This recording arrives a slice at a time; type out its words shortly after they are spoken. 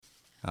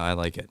I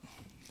like it.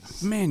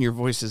 Man, your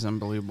voice is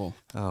unbelievable.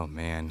 Oh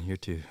man, you're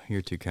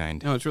too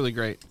kind. No, it's really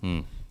great.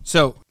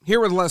 So here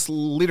with Les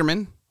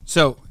Lederman.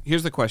 So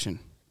here's the question: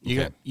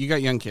 you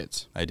got young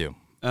kids. I do.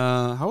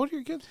 How old are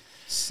your kids?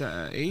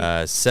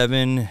 8?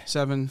 7,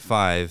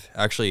 5,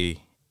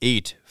 actually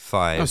 8,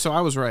 5. Oh, so I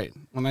was right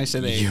when I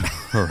said 8. You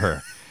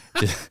were.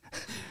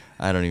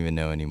 I don't even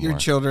know anymore. Your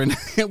children.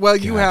 Well,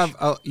 you have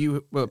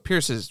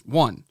Pierce is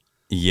 1.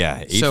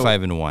 Yeah, 8,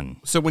 5, and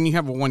 1. So when you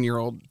have a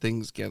 1-year-old,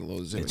 things get a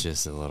little zooey. It's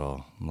just a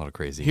little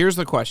crazy. Here's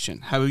the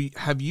question: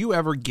 Have you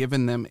ever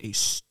given them a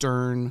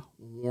stern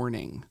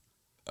warning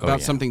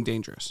about something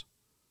dangerous?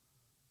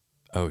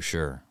 Oh,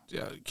 sure.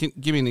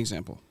 Give me an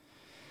example.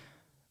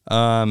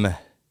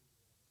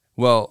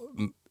 Well,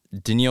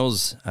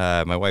 Danielle's,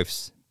 my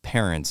wife's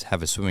parents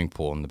have a swimming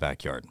pool in the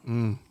backyard,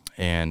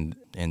 and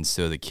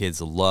so the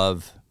kids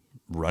love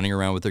running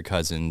around with their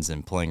cousins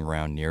and playing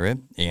around near it,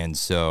 and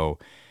so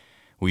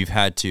we've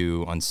had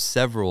to, on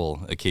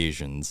several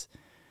occasions,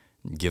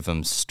 give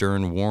them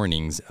stern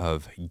warnings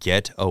of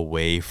get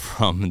away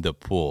from the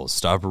pool.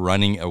 Stop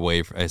running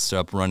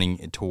stop running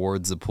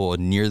towards the pool,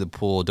 near the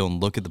pool. Don't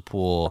look at the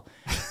pool.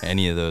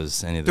 Any of those.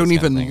 Don't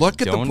even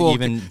look at the pool.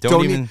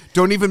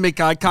 Don't even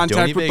make eye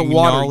contact with the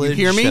water. You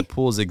hear me? That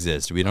pools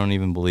exist. We don't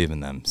even believe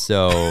in them.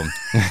 So,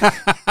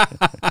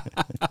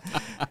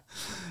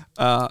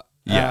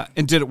 yeah.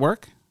 And did it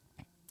work?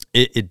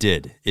 It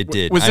did. It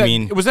did. Was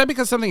that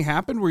because something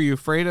happened? Were you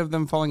afraid of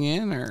them falling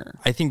in, or?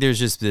 I think there's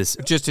just this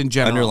in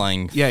general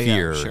underlying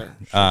fear. Yeah, sure.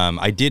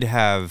 I did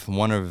have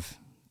one of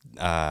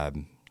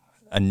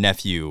a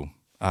nephew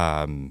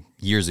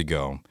years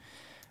ago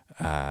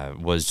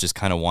was just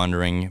kind of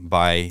wandering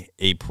by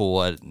a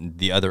pool at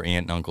the other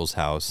aunt and uncle's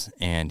house,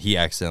 and he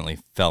accidentally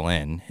fell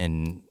in,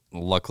 and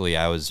luckily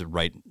I was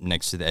right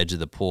next to the edge of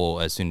the pool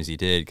as soon as he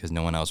did, because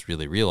no one else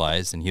really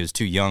realized, and he was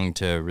too young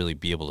to really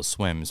be able to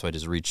swim, so I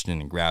just reached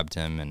in and grabbed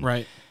him, and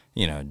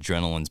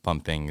adrenaline's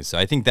pumping. So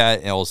I think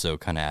that also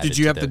kind of added. Did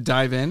you have to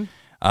dive in?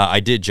 I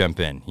did jump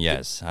in,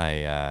 yes.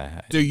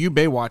 So you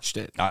Baywatched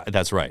it.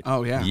 That's right.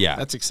 Oh, yeah. Yeah.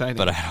 That's exciting.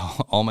 But I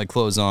had all my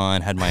clothes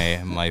on, had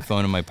my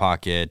phone in my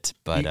pocket.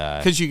 But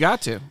because you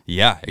got to.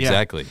 Yeah,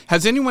 exactly. Yeah.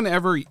 Has anyone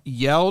ever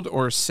yelled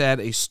or said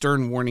a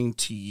stern warning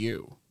to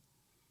you?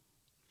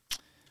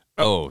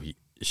 Oh,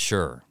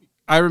 sure.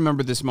 I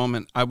remember this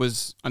moment. I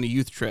was on a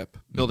youth trip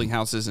building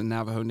houses in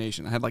Navajo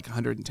Nation. I had like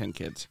 110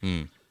 kids.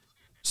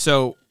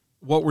 So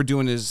what we're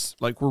doing is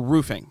we're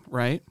roofing,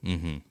 right?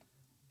 Mm-hmm.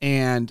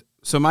 And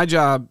so my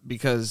job,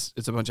 because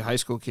it's a bunch of high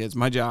school kids,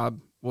 my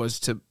job was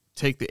to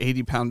take the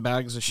 80-pound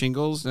bags of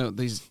shingles,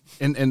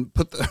 and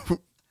put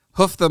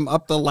hoof them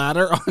up the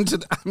ladder onto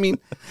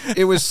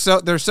it was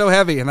they're so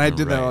heavy, and I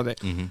did that all day.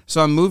 Mm-hmm.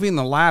 So I'm moving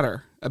the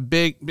ladder, a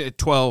big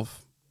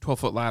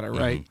 12-foot ladder,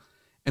 right?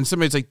 And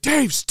somebody's like,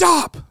 Dave,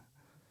 stop.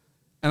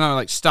 And I'm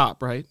like,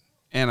 stop, right?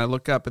 And I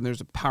look up, and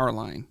there's a power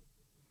line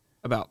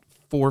about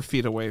 4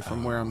 feet away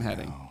from where I'm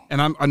heading. No.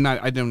 And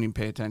I don't even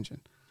pay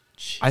attention.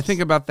 Jeez. I think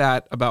about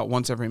that about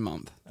once every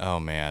month. Oh,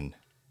 man.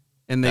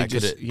 And that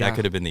could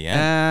have been the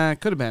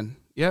end. Could have been.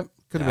 Yep,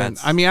 could have been.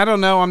 I mean, I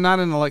don't know. I'm not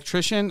an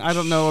electrician. I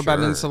don't know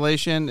about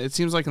insulation. It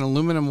seems like an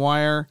aluminum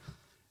wire.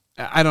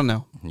 I don't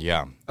know.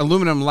 Yeah.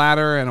 Aluminum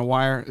ladder and a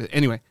wire.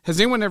 Anyway, has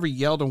anyone ever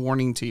yelled a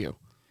warning to you?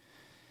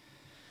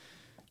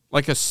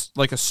 Like a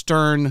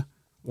stern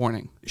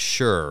warning?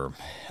 Sure.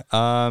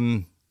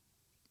 I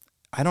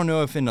don't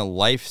know if in a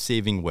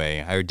life-saving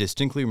way. I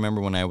distinctly remember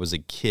when I was a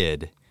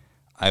kid,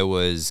 I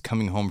was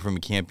coming home from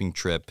a camping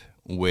trip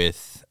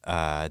with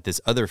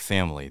this other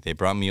family. They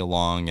brought me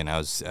along, and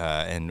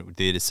and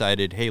they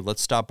decided, hey,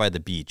 let's stop by the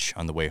beach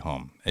on the way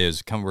home.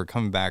 We're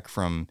coming back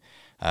from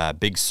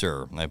Big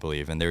Sur, I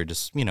believe, and they were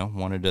just,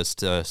 wanted us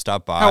to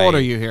stop by. How old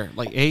are you here?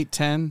 Like 8,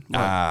 10?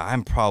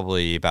 I'm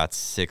probably about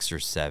 6 or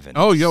 7.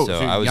 Oh, so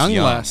I was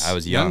young. I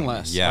was young.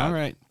 Les. Yeah. All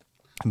right.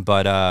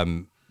 But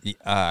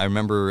I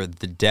remember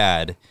the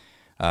dad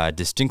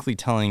distinctly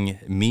telling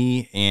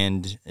me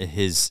and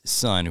his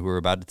son, who were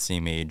about the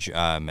same age,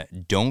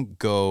 don't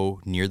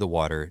go near the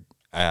water.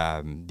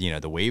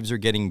 The waves are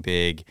getting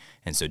big,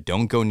 and so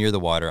don't go near the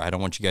water. I don't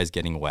want you guys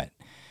getting wet.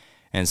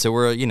 And so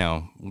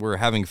we're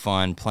having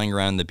fun, playing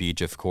around the beach,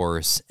 of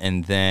course,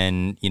 and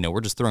then, we're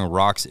just throwing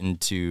rocks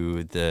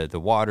into the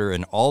water,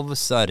 and all of a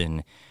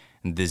sudden,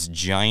 this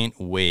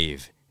giant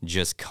wave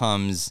just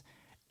comes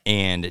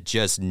and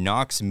just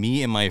knocks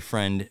me and my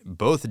friend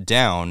both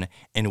down,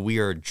 and we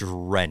are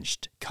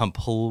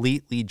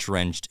completely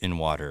drenched in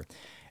water.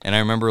 And I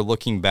remember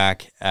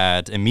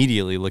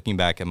immediately looking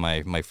back at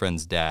my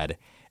friend's dad,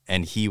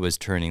 and he was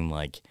turning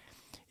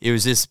it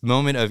was this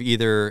moment of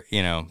either,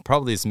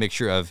 probably this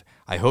mixture of,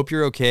 I hope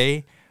you're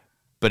okay,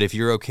 but if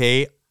you're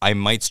okay, I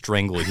might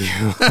strangle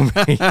you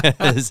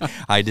because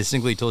I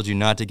distinctly told you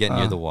not to get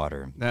near the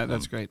water.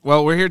 That's great.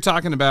 Well, we're here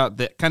talking about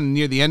kind of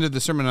near the end of the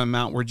Sermon on the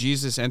Mount where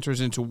Jesus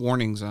enters into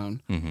warning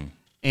zone. Mm-hmm.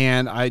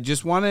 And I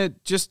just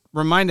want to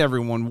remind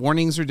everyone,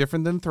 warnings are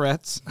different than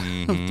threats.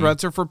 Mm-hmm.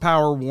 Threats are for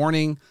power.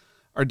 Warning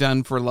are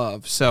done for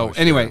love. So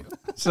anyway,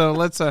 so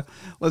let's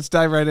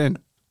dive right in.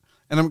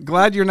 And I'm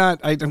glad you're not.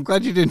 I'm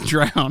glad you didn't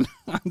drown.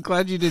 I'm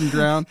glad you didn't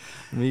drown.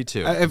 Me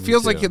too. It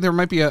feels like there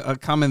might be a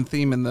common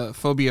theme in the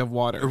phobia of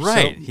water.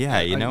 Right. So, yeah.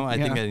 I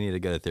think I need to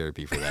go to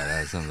therapy for that.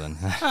 That's something.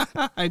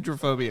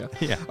 Hydrophobia.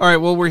 Yeah. All right.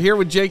 Well, we're here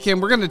with Jay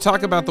Kim. We're going to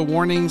talk about the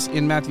warnings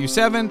in Matthew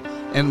 7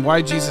 and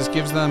why Jesus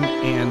gives them.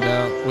 And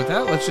with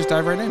that, let's just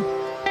dive right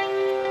in.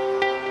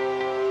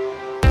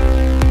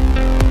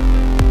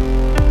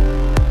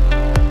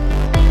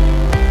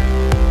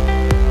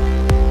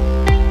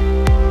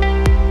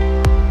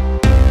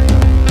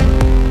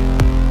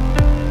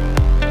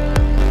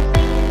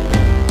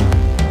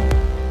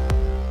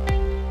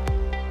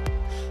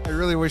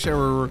 Wish I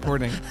were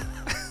recording.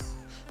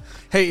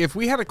 Hey, if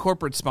we had a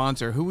corporate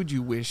sponsor, who would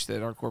you wish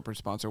that our corporate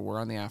sponsor were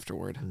on the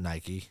afterward?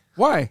 Nike.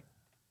 Why?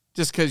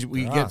 Just because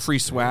we get free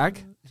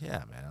swag?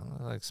 Yeah, man.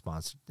 Like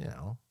sponsored,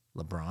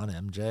 LeBron,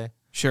 MJ.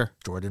 Sure.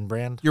 Jordan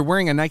brand. You're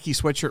wearing a Nike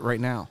sweatshirt right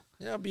now.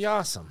 Yeah, it'd be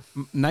awesome.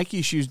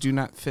 Nike shoes do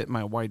not fit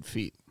my wide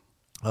feet.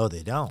 Oh,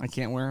 they don't? I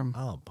can't wear them.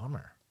 Oh,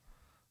 bummer.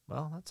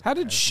 Well, that's How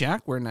did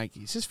Shaq wear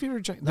Nikes? His feet are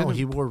giant. No,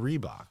 he wore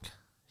Reebok.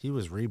 He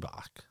was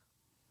Reebok.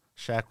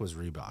 Shaq was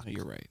Reebok. Oh,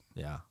 you're right.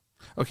 Yeah.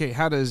 Okay,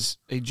 how does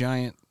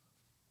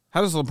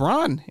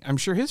LeBron? I'm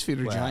sure his feet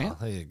are giant.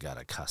 You got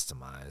to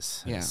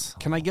customize. Yeah.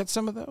 Can I get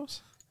some of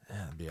those?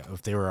 Yeah,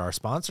 if they were our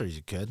sponsors,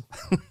 you could.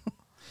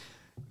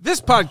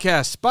 This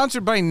podcast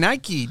sponsored by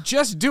Nike.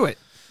 Just do it.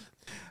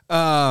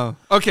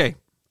 Okay.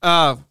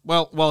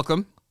 Well,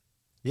 welcome.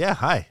 Yeah.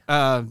 Hi.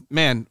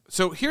 Man.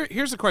 So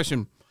here's a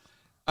question.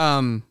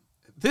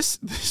 This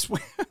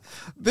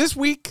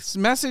week's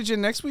message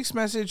and next week's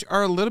message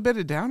are a little bit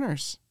of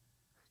downers.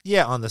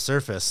 Yeah, on the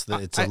surface,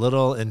 it's a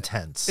little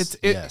intense.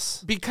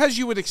 Yes, because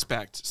you would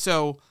expect.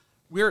 So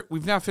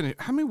we've now finished.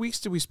 How many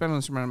weeks did we spend on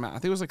this Sermon on the Mount? I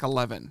think it was like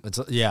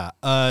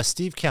 11.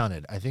 Steve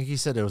counted. I think he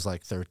said it was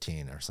like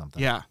 13 or something.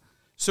 Yeah.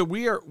 So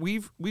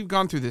we've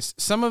gone through this.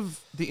 Some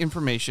of the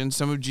information,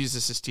 some of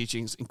Jesus'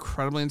 teachings,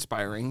 incredibly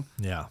inspiring.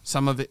 Yeah.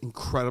 Some of it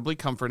incredibly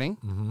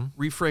comforting.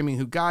 Reframing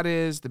who God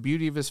is, the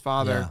beauty of His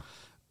Father. Yeah.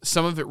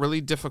 Some of it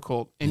really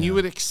difficult, and you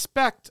would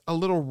expect a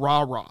little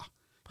rah-rah.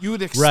 You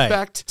would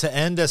expect to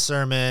end a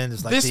sermon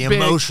is like the big,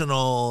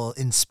 emotional,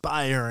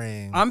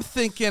 inspiring. I'm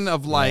thinking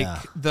of like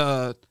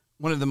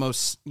one of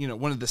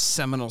the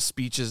seminal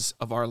speeches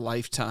of our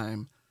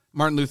lifetime.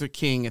 Martin Luther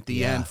King at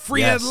the end.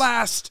 Free at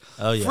last.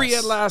 Oh, yes. Free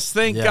at last.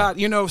 Thank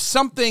God.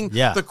 Something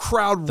the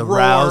crowd roars.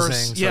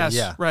 Rousing.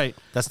 Yes, right.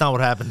 That's not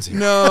what happens here.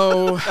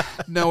 No,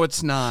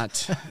 it's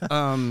not.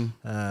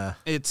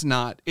 It's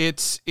not.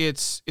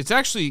 It's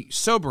actually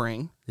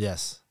sobering.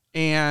 Yes.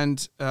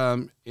 And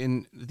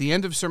in the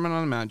end of Sermon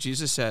on the Mount,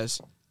 Jesus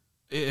says,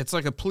 it's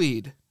like a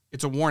plead.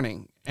 It's a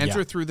warning.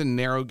 Enter through the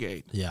narrow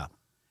gate. Yeah.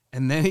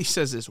 And then he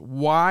says this,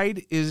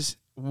 wide is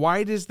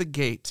the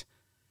gate,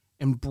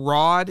 and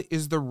broad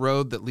is the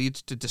road that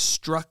leads to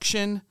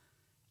destruction,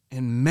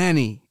 and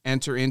many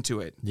enter into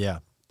it. Yeah.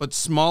 But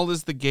small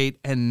is the gate,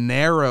 and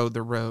narrow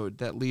the road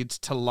that leads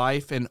to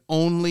life, and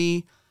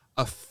only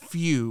a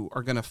few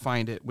are going to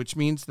find it, which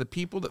means the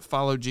people that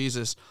follow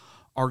Jesus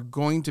are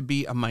going to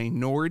be a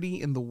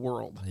minority in the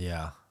world.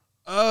 Yeah.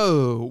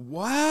 Oh,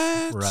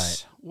 what?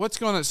 Right. What's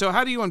going on? So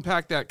how do you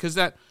unpack that? Because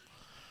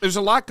there's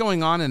a lot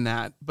going on in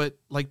that, but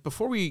like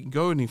before we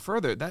go any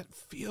further, that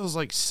feels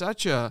like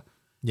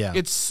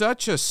it's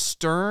such a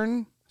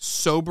stern,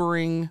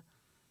 sobering,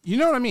 you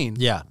know what I mean?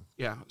 Yeah.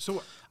 Yeah.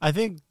 So I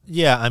think,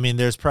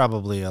 there's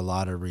probably a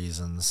lot of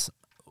reasons.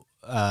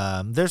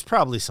 There's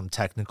probably some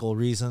technical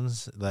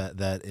reasons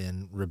that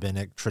in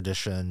rabbinic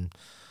tradition,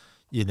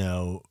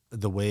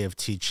 the way of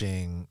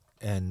teaching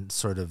and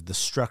sort of the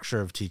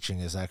structure of teaching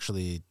is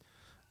actually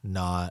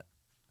not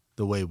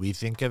the way we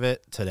think of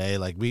it today.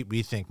 Like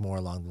we think more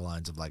along the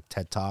lines of like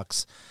TED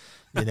Talks,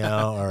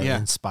 or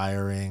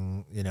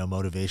inspiring,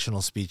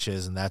 motivational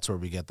speeches. And that's where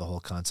we get the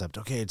whole concept.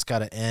 Okay, it's got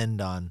to end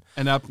on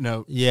an up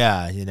note.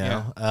 Yeah,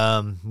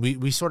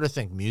 we sort of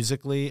think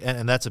musically,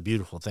 and that's a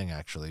beautiful thing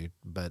actually.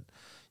 But,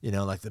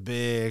 like the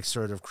big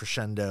sort of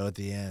crescendo at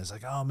the end. It's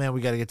like, oh man,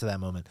 we got to get to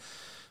that moment.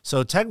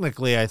 So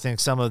technically, I think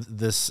some of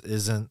this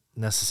isn't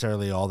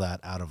necessarily all that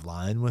out of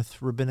line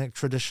with rabbinic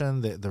tradition.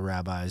 The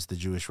rabbis, the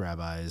Jewish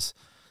rabbis,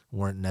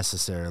 weren't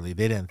necessarily,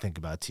 they didn't think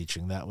about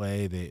teaching that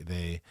way.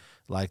 They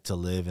like to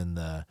live in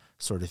the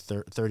sort of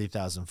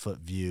 30,000 foot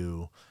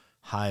view,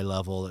 high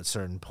level at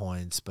certain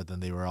points, but then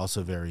they were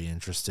also very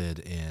interested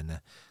in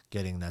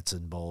getting nuts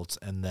and bolts.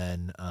 And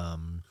then,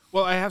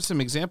 well, I have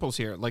some examples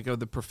here, like of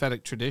the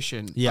prophetic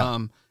tradition.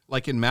 Yeah.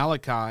 Like in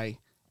Malachi,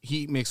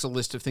 he makes a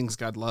list of things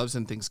God loves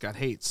and things God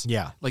hates.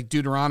 Yeah. Like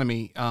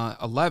Deuteronomy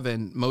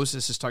 11,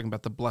 Moses is talking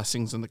about the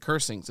blessings and the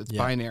cursings. It's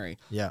binary.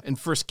 Yeah. In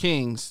 1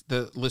 Kings,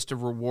 the list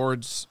of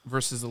rewards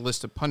versus the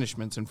list of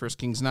punishments in 1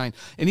 Kings 9.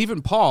 And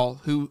even Paul,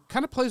 who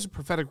kind of plays a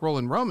prophetic role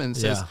in Romans,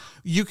 says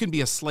you can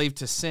be a slave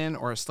to sin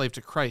or a slave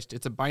to Christ.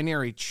 It's a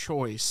binary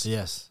choice.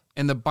 Yes.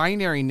 And the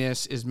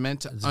binariness is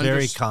meant to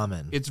very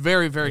common. It's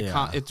very, very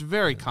it's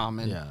very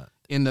common. Yeah.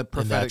 In the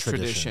prophetic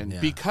tradition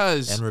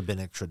because and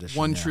rabbinic tradition,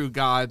 one true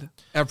God,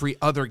 every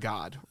other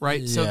God,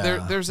 right? So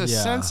there's a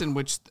sense in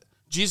which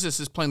Jesus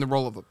is playing the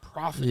role of a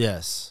prophet.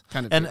 Yes.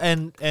 Kind of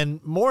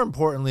and more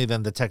importantly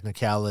than the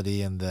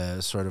technicality and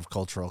the sort of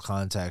cultural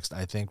context,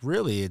 I think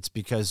really it's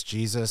because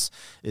Jesus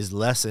is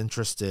less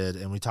interested,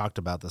 and we talked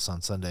about this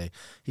on Sunday,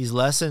 he's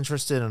less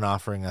interested in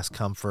offering us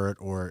comfort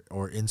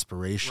or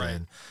inspiration.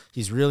 Right.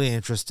 He's really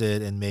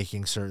interested in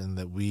making certain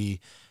that we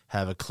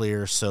have a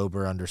clear,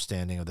 sober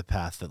understanding of the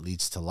path that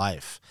leads to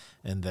life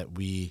and that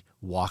we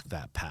walk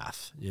that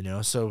path,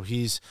 So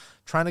he's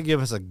trying to give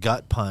us a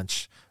gut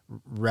punch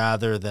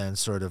rather than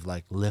sort of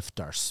like lift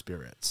our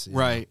spirits.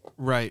 Right.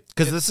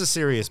 Because this is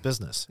serious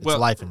business. It's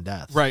life and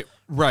death. Right.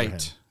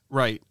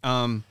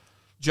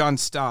 John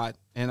Stott,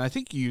 and I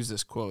think you used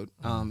this quote.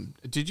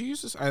 Did you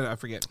use this? I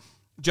forget.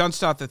 John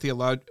Stott, the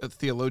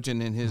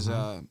theologian, in his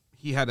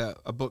he had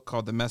a book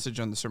called The Message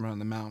on the Sermon on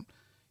the Mount.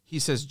 He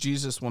says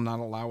Jesus will not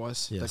allow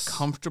us the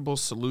comfortable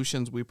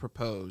solutions we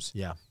propose.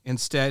 Yeah.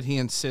 Instead, he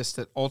insists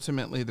that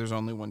ultimately there's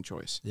only one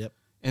choice. Yep.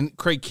 And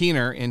Craig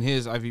Keener, in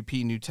his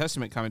IVP New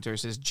Testament commentary,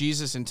 says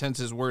Jesus intends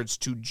his words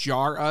to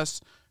jar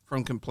us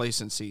from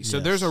complacency. So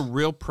there's a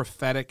real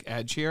prophetic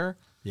edge here.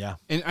 Yeah.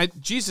 And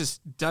Jesus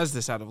does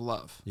this out of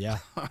love. Yeah.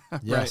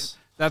 Yes. Right.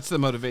 That's the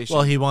motivation.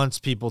 Well, he wants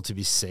people to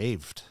be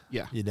saved.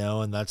 Yeah.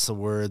 And that's a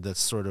word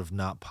that's sort of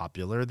not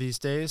popular these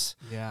days.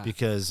 Yeah.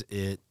 Because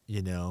it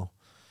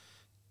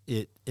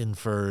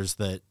infers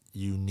that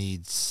you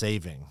need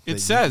saving. It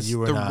says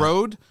the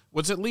road,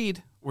 what's it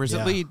lead? Where does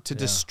it lead? To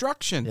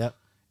destruction. Yep.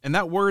 And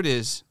that word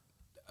is,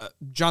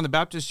 John the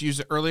Baptist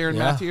used it earlier in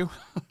Matthew.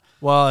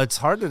 Well, it's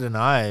hard to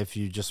deny if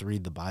you just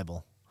read the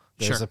Bible.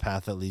 There's Sure. a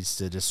path that leads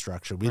to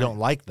destruction. We don't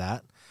like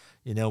that.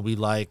 We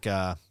like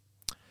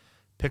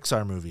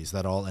Pixar movies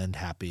that all end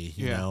happy,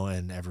 you know,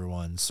 and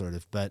everyone sort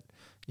of. But,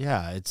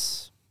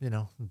 it's,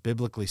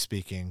 biblically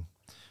speaking,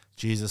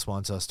 Jesus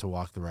wants us to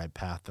walk the right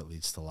path that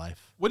leads to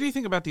life. What do you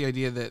think about the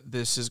idea that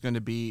this is going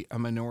to be a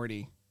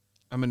minority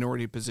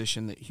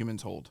position that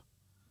humans hold?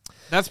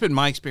 That's been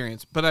my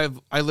experience, but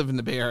I live in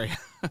the Bay Area.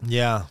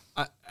 Yeah.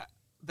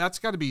 That's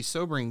got to be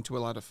sobering to a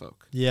lot of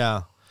folk.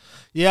 Yeah.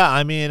 Yeah,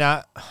 I mean,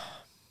 I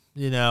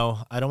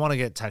don't want to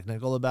get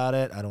technical about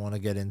it. I don't want to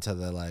get into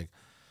the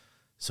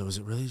so is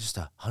it really just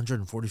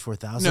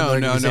 144,000? No,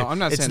 I'm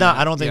not it's saying not.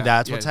 that. I don't think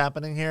that's what's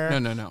happening here.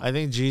 No. I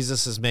think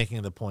Jesus is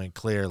making the point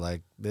clear,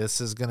 this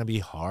is going to be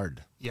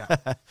hard. Yeah.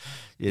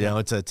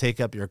 It's a take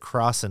up your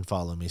cross and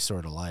follow me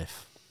sort of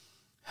life.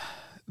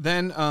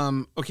 Then,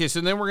 so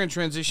then we're going to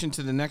transition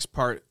to the next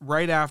part.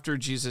 Right after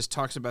Jesus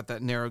talks about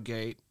that narrow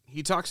gate,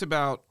 he talks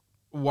about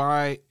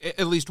why,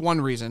 at least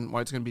one reason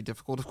why it's going to be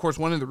difficult. Of course,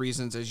 one of the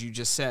reasons, as you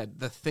just said,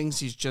 the things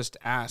he's just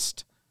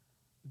asked: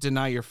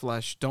 deny your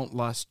flesh, don't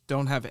lust,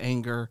 don't have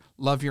anger,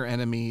 love your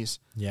enemies,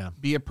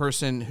 be a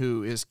person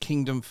who is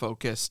kingdom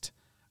focused.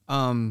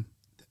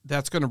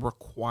 That's going to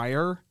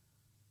require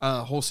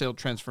wholesale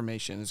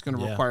transformation. It's going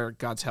to require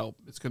God's help.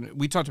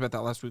 We talked about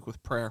that last week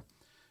with prayer.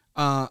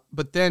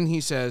 But then he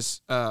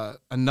says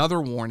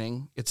another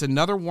warning. It's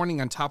another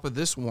warning on top of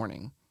this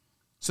warning.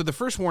 So the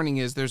first warning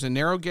is there's a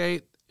narrow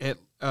gate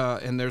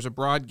and there's a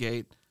broad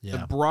gate. Yeah.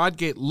 The broad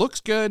gate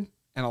looks good,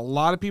 and a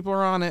lot of people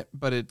are on it,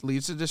 but it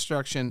leads to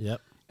destruction.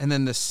 Yep. And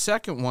then the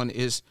second one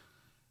is,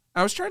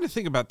 I was trying to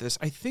think about this.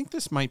 I think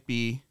this might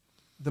be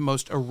the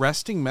most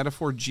arresting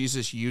metaphor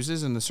Jesus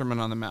uses in the Sermon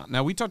on the Mount.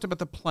 Now, we talked about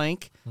the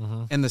plank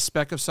and the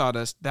speck of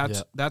sawdust.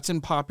 That's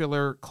in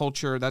popular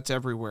culture. That's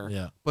everywhere.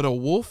 Yeah. But a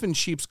wolf in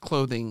sheep's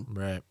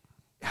clothing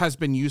has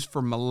been used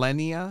for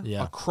millennia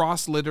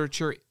across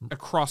literature,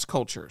 across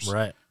cultures.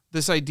 Right.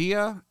 This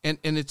idea, and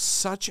it's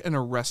such an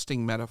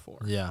arresting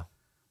metaphor. Yeah.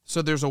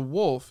 So there's a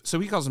wolf. So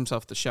he calls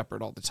himself the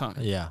shepherd all the time.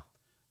 Yeah.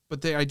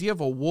 But the idea of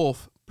a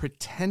wolf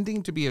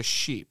pretending to be a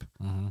sheep,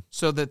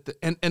 so that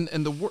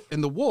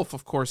the wolf,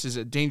 of course, is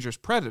a dangerous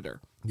predator.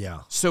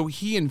 Yeah. So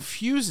he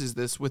infuses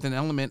this with an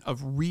element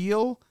of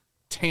real,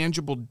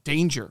 tangible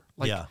danger,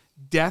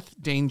 death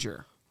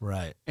danger.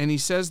 Right. And he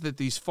says that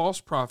these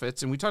false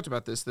prophets, and we talked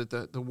about this, that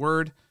the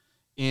word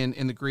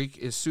in the Greek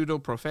is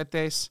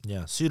pseudo-prophetes.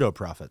 Yeah,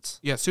 pseudo-prophets.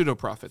 Yeah,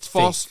 pseudo-prophets. Fake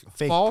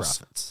False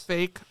prophets.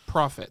 Fake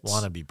prophets.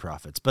 Wannabe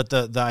prophets. But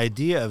the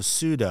idea of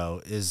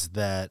pseudo is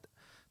that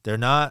they're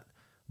not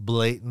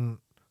blatant,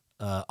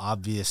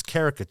 obvious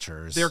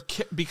caricatures.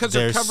 Because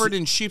they're covered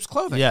in sheep's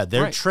clothing. Yeah,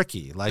 they're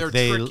tricky.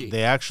 Tricky.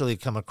 They actually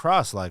come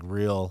across like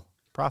real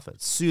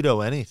prophets. Pseudo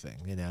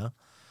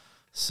anything,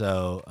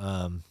 So,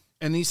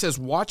 and he says,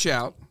 watch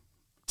out,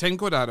 ten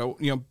cuidado,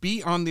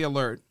 be on the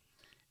alert.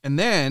 And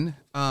then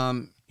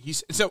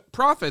so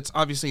prophets,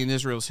 obviously in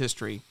Israel's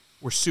history,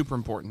 were super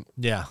important.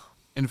 Yeah.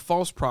 And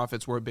false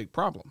prophets were a big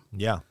problem.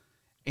 Yeah.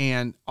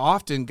 And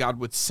often God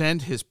would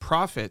send his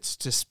prophets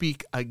to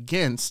speak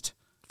against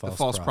the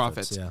false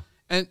prophets. Yeah.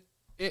 And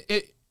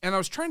and I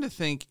was trying to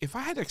think, if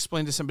I had to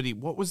explain to somebody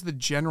what was the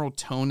general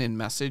tone and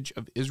message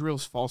of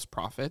Israel's false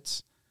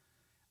prophets,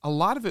 a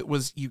lot of it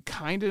was you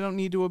kind of don't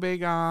need to obey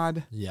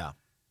God. Yeah.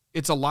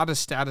 It's a lot of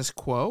status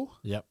quo.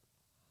 Yep.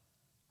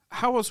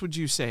 How else would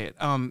you say it?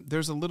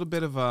 There's a little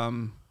bit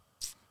of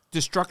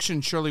destruction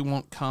surely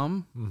won't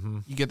come. Mm-hmm.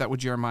 You get that with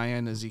Jeremiah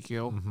and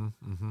Ezekiel. Mm-hmm.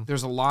 Mm-hmm.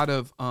 There's a lot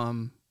of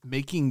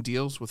making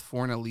deals with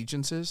foreign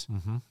allegiances,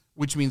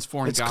 which means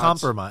foreign It's gods.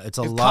 compromise. It's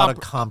a lot of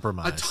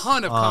compromise. A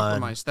ton of on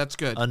compromise. That's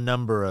good. A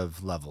number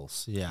of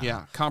levels. Yeah.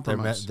 Yeah,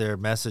 compromise. Their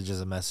message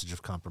is a message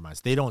of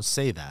compromise. They don't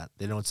say that.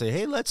 They don't say,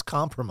 hey, let's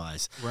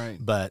compromise. Right.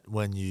 But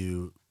when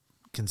you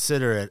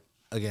consider it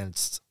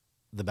against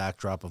the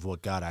backdrop of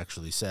what God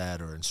actually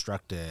said or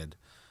instructed,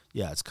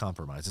 yeah, it's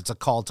compromise. It's a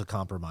call to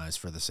compromise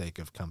for the sake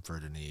of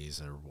comfort and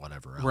ease or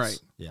whatever else. Right.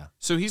 Yeah.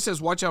 So he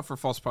says, watch out for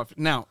false prophets.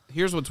 Now,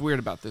 here's what's weird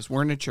about this.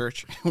 We're in a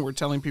church, and we're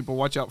telling people,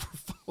 watch out for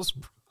false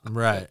prophets.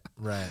 Right,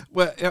 right.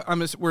 Well,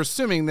 we're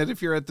assuming that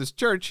if you're at this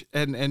church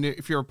and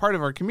if you're a part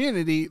of our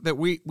community, that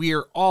we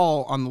are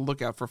all on the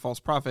lookout for false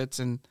prophets.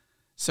 And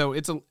so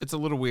it's a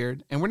little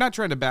weird. And we're not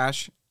trying to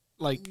bash,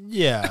 like...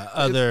 Yeah,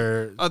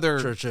 other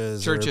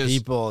churches or churches.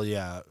 people,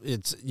 yeah.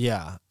 It's,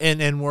 yeah.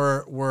 And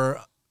we're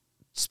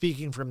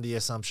speaking from the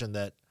assumption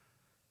that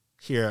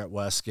here at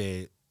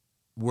Westgate,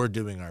 we're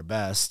doing our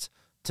best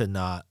to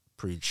not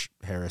preach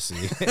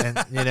heresy, and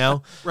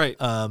Right.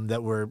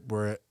 that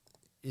we're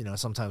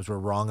sometimes we're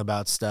wrong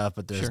about stuff,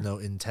 but there's Sure. no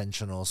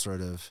intentional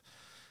sort of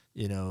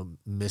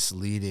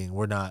misleading.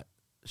 We're not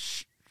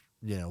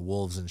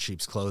wolves in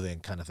sheep's clothing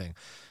kind of thing.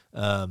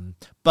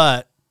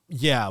 But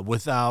yeah,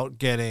 without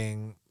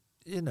getting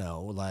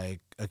like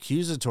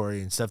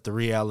accusatory and stuff, the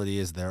reality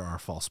is there are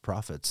false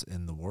prophets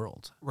in the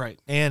world. Right.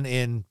 And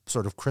in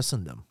sort of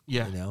Christendom.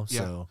 Yeah, Yeah.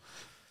 So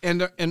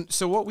and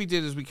so what we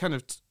did is we kind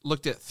of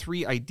looked at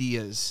 3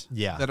 ideas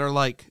Yeah. that are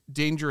like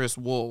dangerous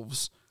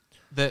wolves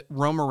that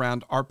roam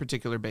around our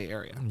particular Bay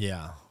Area.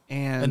 Yeah.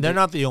 And they're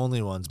not the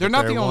only ones. They're but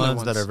not they're the only ones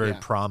that ones, are very yeah.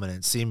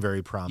 prominent, seem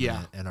very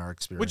prominent Yeah. in our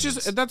experience. Which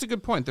is, that's a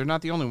good point. They're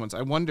not the only ones.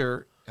 I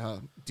wonder,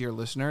 dear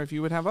listener, if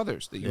you would have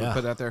others that you would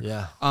put out there.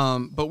 Yeah.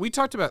 But we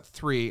talked about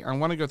 3. I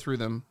want to go through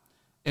them.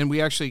 And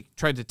we actually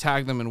tried to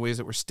tag them in ways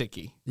that were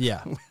sticky.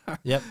 Yeah.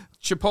 Yep.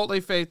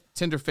 Chipotle faith,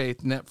 Tinder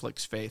faith,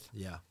 Netflix faith.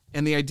 Yeah.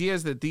 And the idea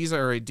is that these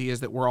are ideas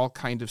that we're all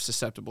kind of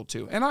susceptible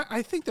to. And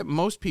I think that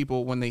most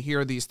people, when they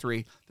hear these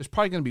 3, there's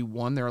probably going to be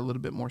one they're a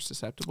little bit more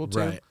susceptible to.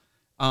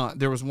 Right.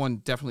 There was one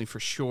definitely for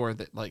sure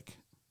that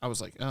I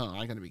was like, oh,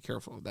 I got to be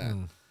careful of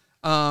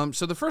that.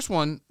 So the first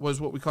one was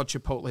what we call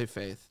Chipotle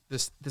faith.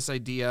 This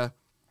idea,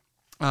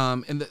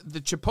 and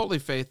the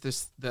Chipotle faith,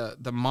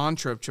 the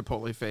mantra of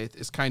Chipotle faith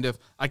is kind of,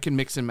 I can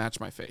mix and match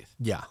my faith.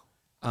 Yeah.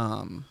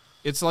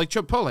 It's like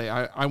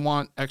Chipotle. I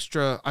want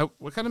extra.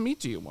 What kind of meat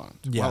do you want?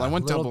 Yeah. Well, I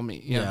want Little- double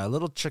meat. Yeah. A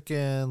little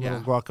chicken, little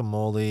Yeah.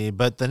 guacamole.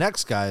 But the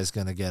next guy is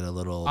going to get a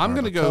little. I'm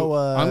gonna go.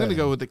 barbacoa I'm gonna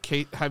go and- with the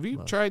queso. Have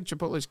you tried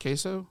Chipotle's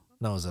queso?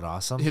 No, is it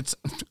awesome? It's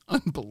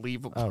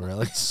unbelievable. Oh,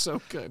 really? It's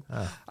so good.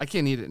 I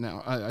can't eat it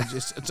now.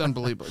 It's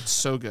unbelievable. It's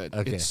so good.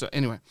 Okay.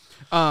 Anyway,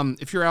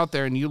 if you're out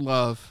there and you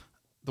love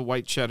the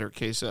white cheddar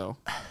queso,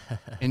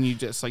 and you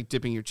just like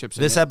dipping your chips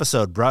in This it,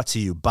 episode brought to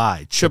you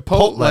by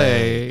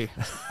Chipotle.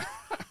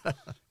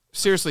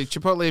 Seriously,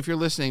 Chipotle, if you're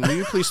listening, will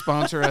you please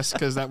sponsor us?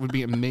 Because that would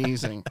be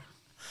amazing.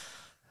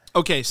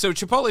 Okay, so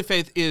Chipotle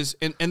faith is,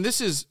 and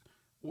this is,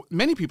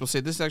 many people say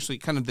this is actually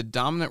kind of the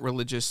dominant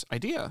religious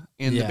idea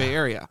in the Yeah. Bay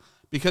Area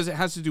because it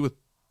has to do with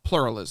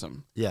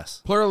pluralism.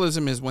 Yes.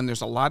 Pluralism is when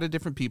there's a lot of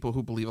different people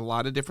who believe a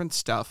lot of different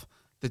stuff.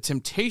 The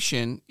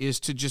temptation is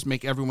to just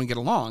make everyone get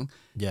along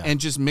Yeah. and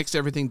just mix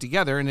everything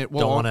together, and it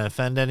will Don't all- want to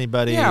offend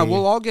anybody. yeah,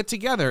 we'll all get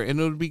together and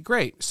it would be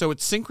great. So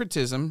it's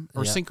syncretism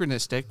or Yeah.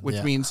 synchronistic, which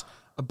Yeah. means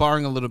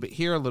barring a little bit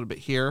here, a little bit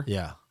here.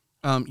 Yeah.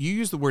 You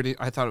used the word,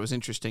 I thought it was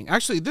interesting.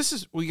 Actually,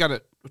 we got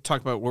to talk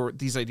about where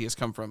these ideas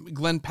come from.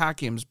 Glenn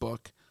Packham's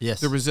book, Yes.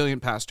 The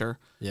Resilient Pastor,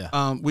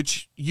 Yeah.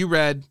 which you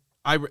read.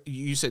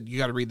 You said you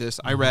got to read this.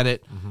 I read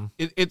it.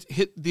 It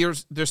hit.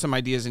 There's some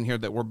ideas in here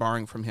that we're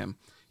borrowing from him.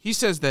 He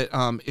says that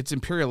it's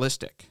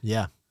imperialistic,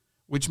 Yeah.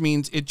 which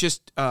means it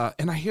just.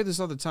 And I hear this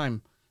all the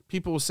time.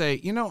 People will say,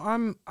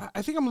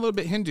 I think I'm a little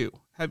bit Hindu.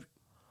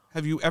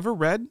 Have you ever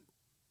read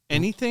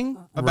anything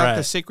about Right.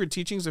 the sacred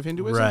teachings of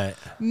Hinduism? Right.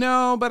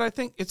 No, but I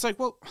think it's like,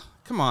 well,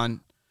 come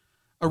on.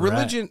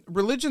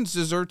 Religions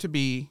deserve to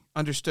be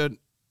understood,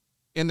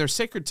 and their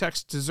sacred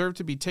texts deserve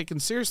to be taken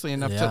seriously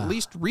enough to Yeah. at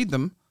least read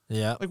them.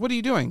 Yeah. Like, what are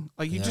you doing?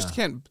 Like, you just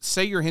can't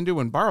say you're Hindu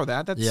and borrow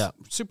that. That's Yeah.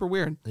 super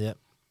weird. Yeah.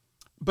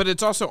 But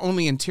it's also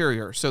only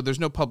interior, so there's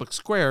no public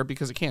square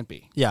because it can't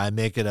be. Yeah. I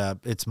make it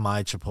up. It's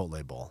my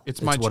Chipotle bowl.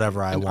 It's my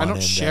whatever I and want. I don't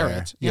in share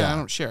there. it. Yeah, I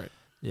don't share it.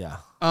 Yeah.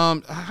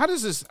 How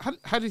does this?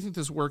 How do you think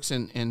this works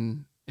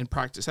in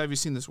practice? Have you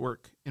seen this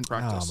work in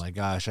practice? Oh my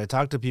gosh, I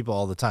talk to people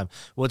all the time.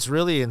 What's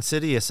really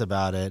insidious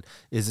about it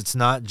is it's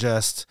not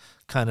just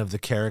kind of the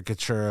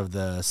caricature of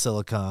the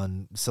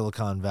Silicon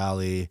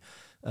Valley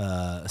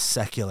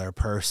secular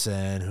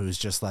person who's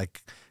just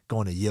like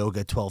going to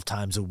yoga 12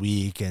 times a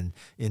week and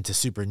into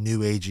super new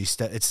agey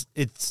stuff.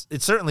 It's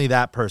certainly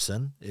that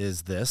person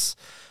is this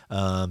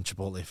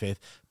Chipotle faith,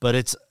 but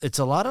it's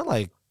a lot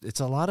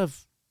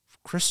of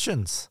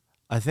Christians,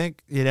 I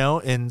think,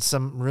 in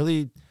some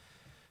really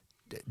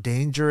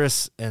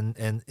dangerous and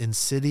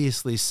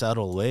insidiously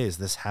subtle ways.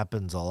 This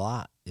happens a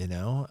lot,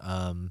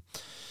 and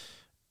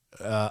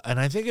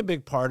I think a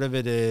big part of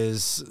it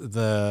is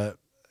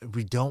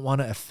we don't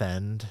want to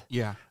offend.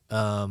 Yeah.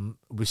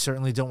 We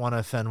certainly don't want to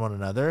offend one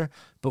another,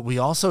 but we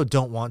also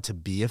don't want to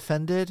be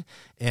offended.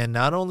 And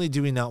not only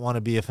do we not want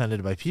to be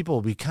offended by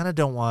people, we kind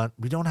of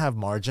we don't have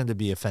margin to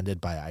be offended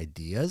by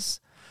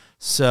ideas.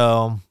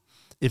 So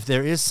if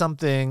there is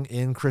something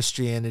in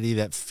Christianity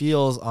that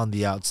feels on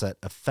the outset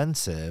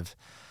offensive,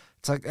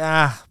 it's like,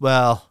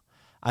 well,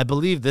 I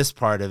believe this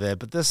part of it,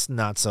 but this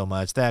not so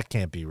much. That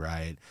can't be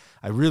right.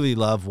 I really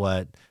love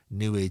what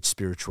New Age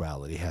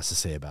spirituality has to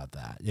say about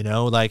that,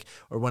 like,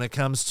 or when it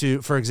comes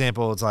to, for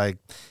example, it's like,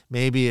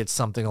 maybe it's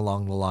something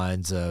along the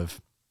lines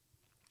of,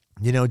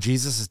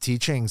 Jesus'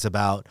 teachings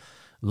about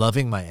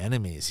loving my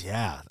enemies.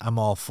 Yeah, I'm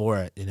all for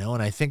it,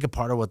 and I think a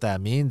part of what that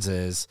means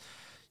is,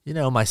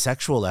 my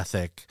sexual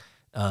ethic,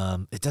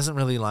 it doesn't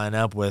really line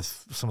up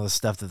with some of the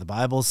stuff that the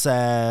Bible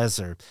says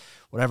or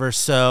whatever.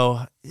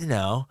 So,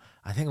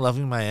 I think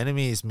loving my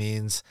enemies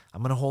means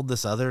I'm going to hold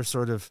this other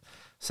sort of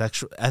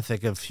sexual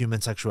ethic of human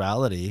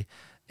sexuality.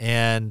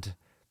 And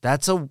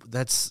that's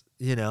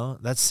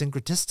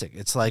syncretistic.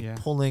 It's like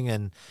pulling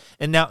and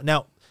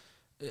now,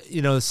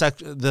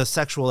 the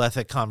sexual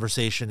ethic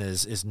conversation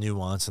is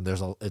nuanced,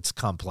 and it's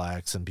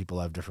complex, and people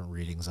have different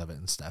readings of it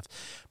and stuff.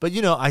 But,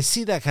 I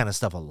see that kind of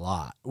stuff a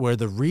lot where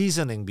the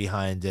reasoning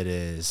behind it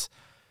is,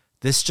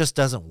 this just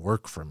doesn't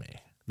work for me.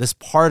 This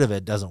part of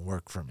it doesn't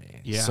work for me.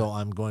 Yeah. So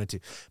I'm going to.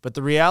 But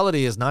the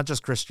reality is not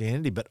just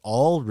Christianity, but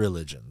all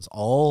religions,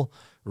 all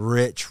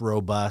rich,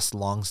 robust,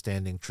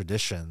 long-standing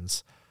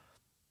traditions.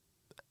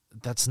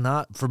 That's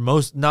not, for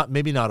most,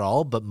 maybe not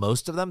all, but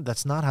most of them,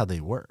 that's not how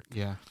they work.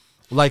 Yeah.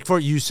 Like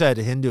you said,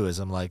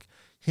 Hinduism, like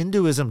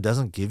Hinduism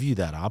doesn't give you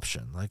that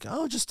option. Like,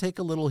 just take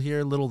a little here,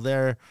 a little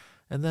there,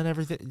 and then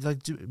everything, like,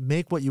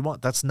 make what you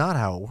want. That's not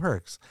how it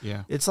works.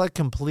 Yeah. It's like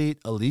complete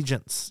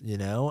allegiance,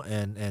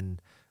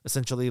 and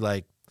essentially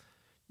like,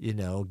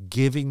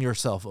 giving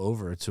yourself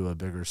over to a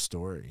bigger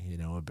story,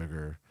 a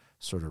bigger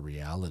sort of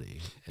reality.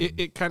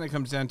 It kind of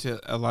comes down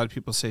to, a lot of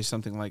people say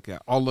something like,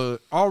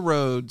 all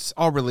roads,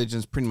 all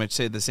religions pretty much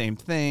say the same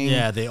thing.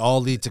 Yeah, they all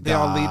lead to God. They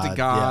all lead to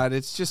God. Yeah.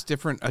 It's just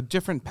a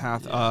different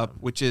path up,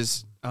 which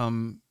is,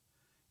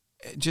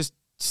 it just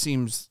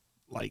seems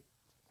like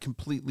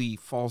completely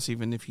false,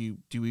 even if you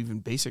do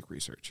even basic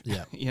research.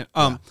 Yeah.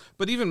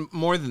 But even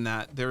more than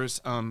that, there's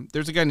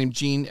a guy named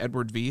Gene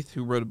Edward Veith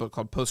who wrote a book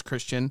called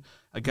Post-Christian,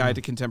 A Guide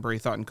to Contemporary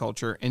Thought and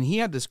Culture. And he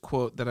had this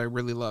quote that I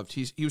really loved.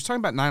 He was talking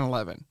about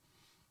 9/11.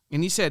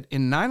 And he said,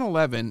 in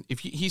 9/11,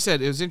 he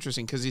said, it was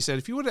interesting because he said,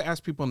 if you would have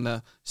asked people in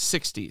the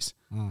 60s,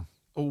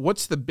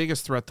 what's the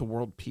biggest threat to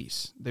world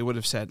peace? They would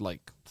have said,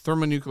 like,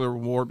 thermonuclear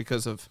war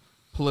because of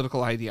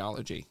political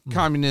ideology,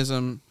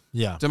 communism,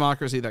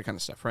 democracy, that kind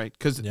of stuff, right?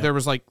 Because there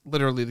was, like,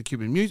 literally the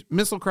Cuban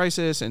Missile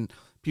Crisis, and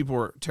people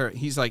were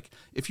he's like,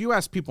 if you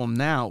ask people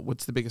now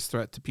what's the biggest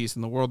threat to peace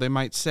in the world, they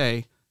might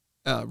say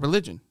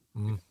religion.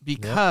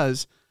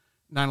 Because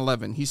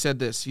 9/11, he said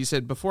this. He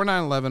said, before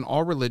 9/11,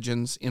 all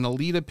religions, in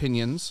elite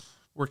opinions,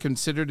 were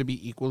considered to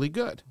be equally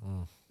good.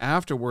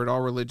 Afterward,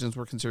 all religions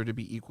were considered to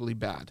be equally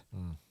bad.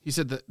 He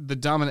said that the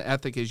dominant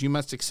ethic is, you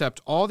must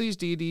accept all these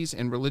deities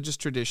and religious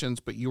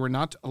traditions, but you are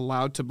not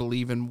allowed to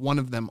believe in one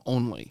of them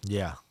only.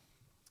 Yeah.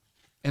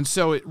 And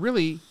so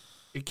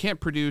it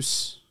can't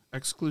produce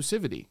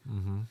exclusivity.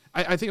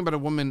 I think about a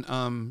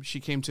woman,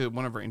 she came to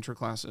one of our intro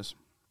classes,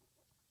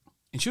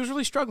 and she was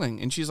really struggling.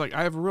 And she's like,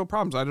 I have real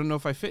problems. I don't know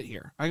if I fit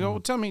here. I go, well,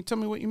 tell me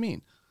what you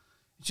mean.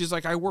 She's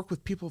like, I work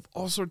with people of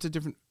all sorts of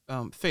different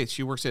faiths.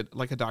 She works at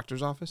like a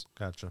doctor's office.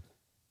 Gotcha.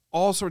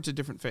 All sorts of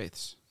different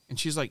faiths. And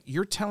she's like,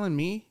 you're telling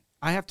me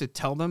I have to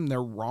tell them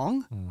they're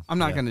wrong? I'm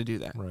not going to do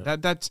that.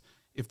 Right. That's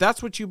if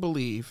that's what you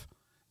believe,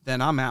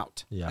 then I'm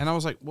out. Yeah. And I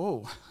was like,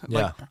 whoa.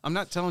 Like, I'm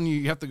not telling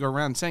you have to go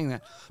around saying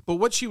that. But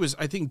what she was,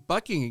 I think,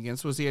 bucking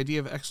against was the idea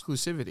of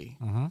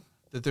exclusivity.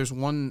 That there's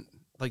one,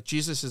 like,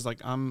 Jesus is like,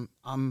 I'm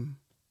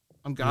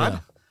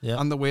God. Yeah.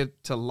 I'm the way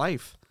to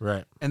life.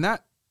 Right. And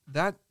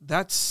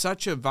that's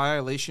such a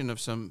violation of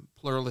some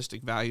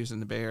pluralistic values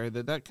in the Bay Area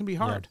that can be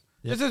hard.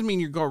 Yeah. This doesn't mean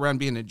you go around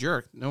being a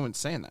jerk. No one's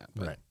saying that.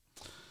 But. Right.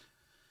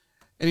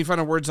 Any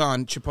final words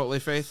on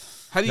Chipotle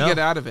faith? How do you get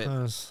out of it?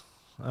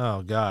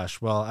 Oh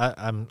gosh. Well,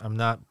 I'm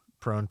not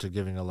prone to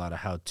giving a lot of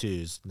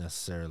how-tos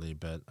necessarily,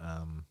 but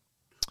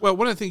well,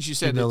 one of the things you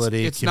said,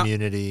 humility, it's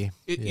community.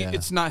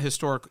 It's not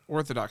historic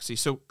orthodoxy.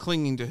 So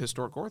clinging to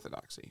historic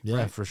orthodoxy. Yeah,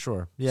 right? for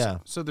sure. Yeah.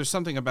 So there's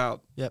something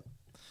about Yep.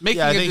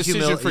 making a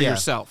decision for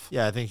yourself.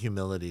 Yeah, I think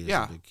humility is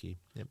a big key.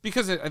 Yep.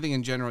 Because I think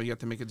in general you have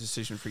to make a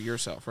decision for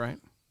yourself, right?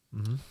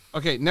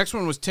 Okay, next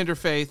one was Tinder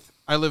faith.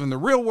 I live in the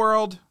real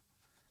world.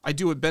 I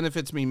do what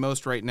benefits me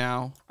most right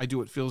now. I do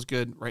what feels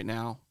good right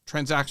now.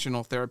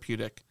 Transactional,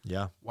 therapeutic.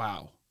 Yeah.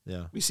 Wow.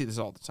 Yeah. We see this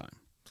all the time.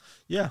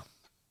 Yeah.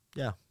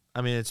 Yeah.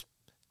 I mean,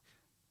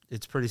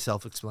 it's pretty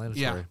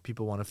self-explanatory. Yeah.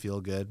 People want to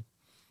feel good.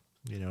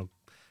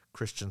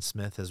 Christian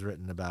Smith has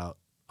written about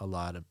a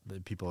lot of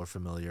people are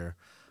familiar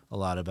a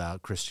lot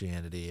about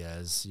Christianity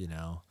as,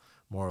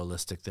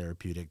 moralistic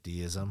therapeutic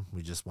deism.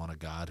 We just want a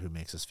God who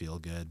makes us feel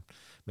good,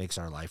 makes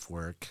our life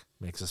work,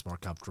 makes us more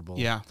comfortable.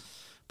 Yeah.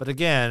 But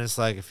again, it's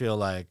like I feel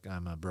like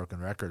I'm a broken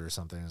record or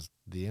something.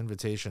 The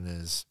invitation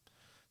is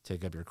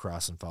take up your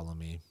cross and follow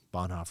me.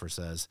 Bonhoeffer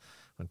says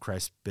when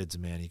Christ bids a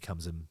man, he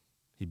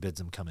bids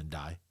him come and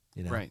die.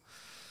 Right.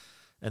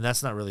 And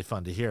that's not really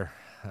fun to hear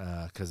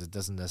because it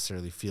doesn't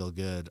necessarily feel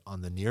good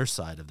on the near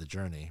side of the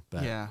journey.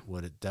 But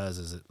what it does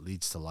is it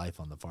leads to life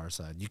on the far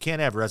side. You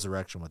can't have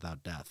resurrection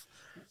without death.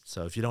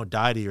 So if you don't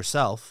die to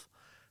yourself,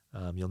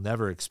 you'll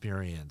never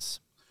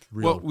experience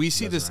real we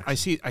see this. I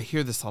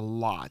hear this a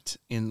lot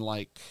in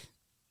like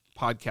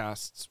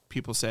podcasts.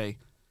 People say,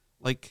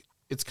 like,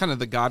 it's kind of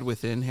the God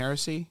within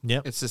heresy.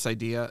 Yep. It's this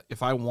idea: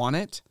 if I want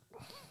it,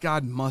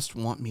 God must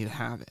want me to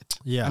have it.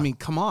 Yeah. I mean,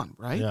 come on,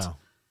 right? Yeah.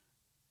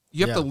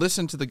 You have to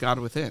listen to the God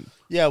within.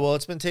 Yeah, well,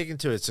 it's been taken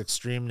to its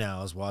extreme now.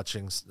 I was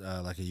watching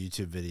like a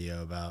YouTube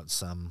video about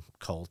some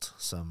cult,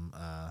 some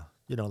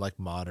like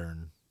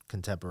modern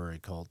contemporary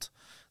cult.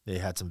 They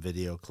had some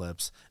video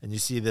clips, and you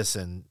see this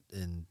in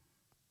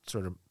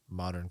sort of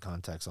modern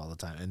context all the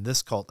time. And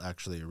this cult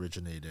actually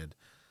originated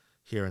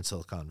here in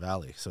Silicon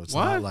Valley, so it's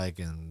not like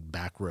in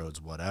back roads,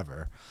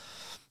 whatever.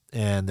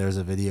 And there's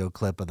a video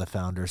clip of the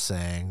founder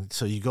saying,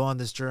 so you go on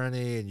this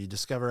journey and you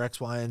discover X,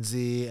 Y, and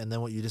Z, and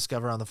then what you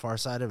discover on the far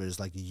side of it is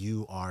like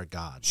you are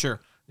God. Sure.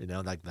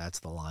 Like that's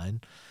the line.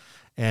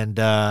 And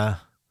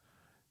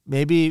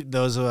maybe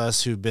those of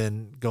us who've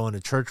been going to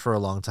church for a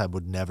long time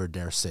would never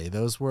dare say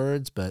those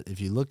words, but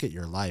if you look at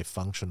your life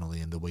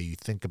functionally and the way you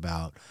think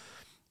about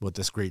what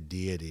this great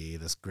deity,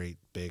 this great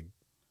big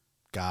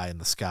guy in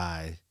the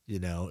sky,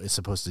 is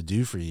supposed to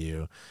do for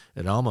you,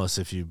 it almost,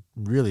 if you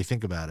really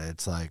think about it,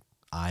 it's like,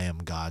 I am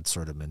God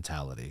sort of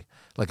mentality.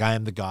 Like I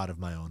am the God of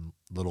my own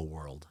little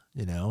world,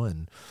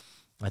 and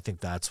I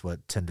think that's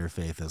what Tinder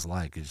faith is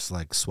like. It's just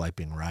like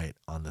swiping right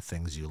on the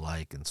things you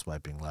like and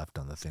swiping left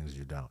on the things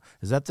you don't.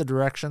 Is that the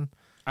direction?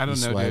 I don't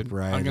know, dude.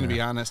 Right, I'm going to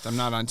be honest. I'm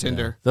not on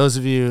Tinder. Yeah. Those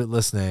of you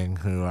listening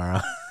who are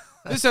on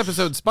this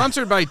episode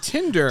sponsored by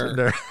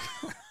Tinder.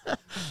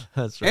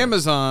 That's right.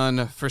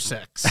 Amazon for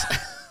sex.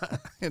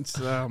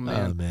 It's Oh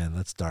man,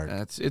 that's dark.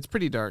 It's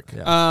pretty dark.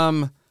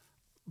 Yeah.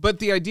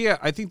 But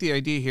I think the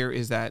idea here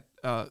is that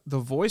the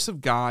voice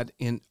of God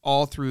in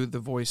all through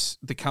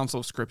the counsel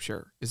of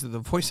Scripture is that the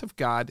voice of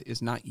God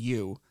is not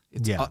you.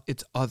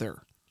 It's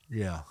other.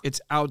 Yeah.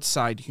 It's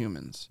outside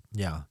humans.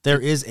 Yeah. There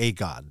is a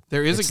God.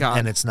 There is a God.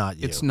 And it's not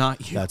you. It's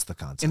not you. That's the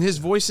concept. And his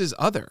voice is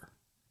other.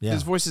 Yeah.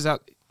 His voice is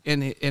out.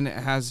 And it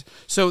has,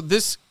 so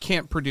this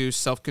can't produce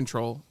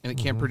self-control and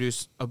it can't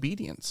produce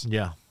obedience.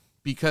 Yeah.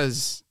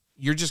 Because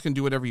you're just going to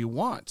do whatever you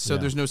want. So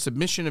there's no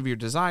submission of your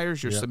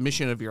desires, your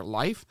submission of your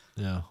life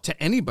to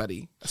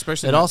anybody,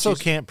 especially. It also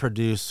can't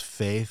produce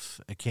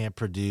faith. It can't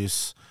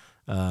produce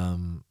faith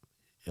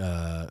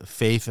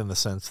in the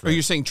sense that. Or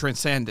you're saying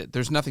transcendent.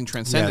 There's nothing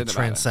transcendent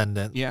about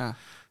transcendent. it. Yeah.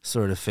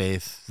 Sort of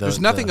faith. There's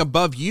nothing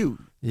above you.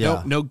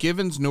 Yeah. No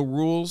givens, no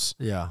rules.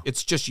 Yeah.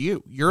 It's just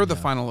you. You're the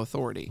final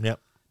authority. Yep.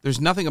 There's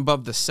nothing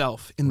above the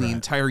self in the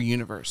entire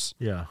universe.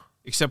 Yeah.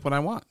 Except what I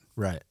want.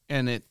 Right.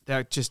 And it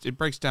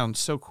breaks down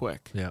so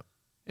quick. Yep.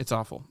 It's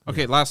awful.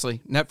 Okay,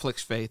 lastly,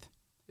 Netflix faith.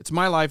 It's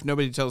my life.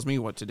 Nobody tells me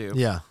what to do.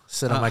 Yeah.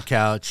 Sit on my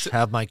couch,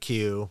 have my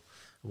cue,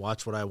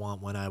 watch what I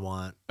want when I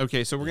want.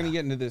 Okay, so we're going to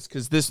get into this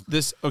because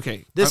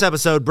this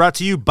episode brought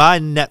to you by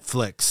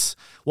Netflix.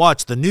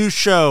 Watch the new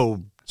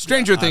show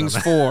Stranger Things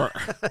 4.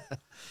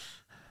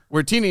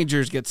 Where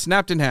teenagers get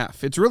snapped in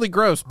half. It's really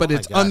gross, but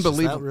it's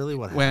unbelievable. Is that really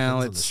what happens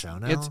well, in the show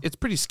now? It's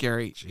pretty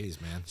scary.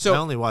 Jeez, man. So I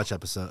only watch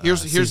episode.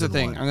 Here's the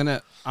thing.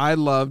 1. I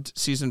loved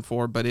season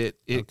 4, but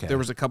there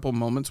was a couple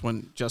moments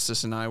when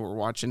Justice and I were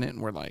watching it,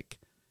 and we're like,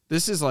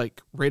 this is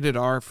like rated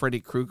R Freddy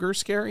Krueger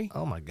scary.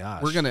 Oh my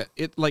gosh. We're gonna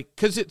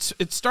because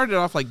it started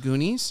off like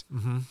Goonies,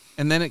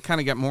 and then it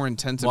kind of got more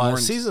intense. Well,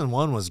 season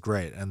 1 was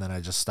great, and then I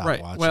just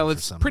stopped watching. Well,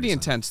 it's pretty reason.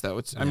 intense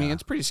though. I mean,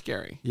 it's pretty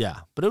scary.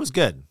 Yeah, but it was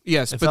good.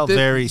 Yes, it but felt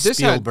very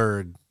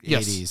Spielberg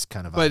 80s yes,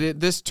 kind of. But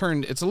it's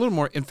a little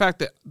more. In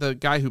fact, the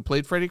guy who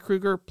played Freddy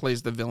Krueger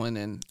plays the villain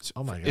in.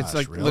 Oh my gosh, it's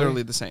like really?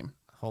 literally the same.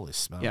 Holy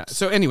smokes! Yeah.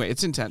 So anyway,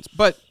 it's intense.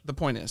 But the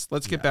point is,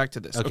 let's get back to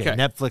this. Okay.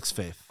 Netflix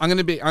faith. I'm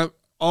gonna be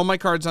all my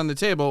cards on the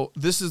table.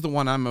 This is the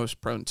one I'm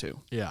most prone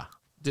to. Yeah.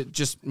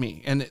 Just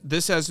me, and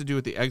this has to do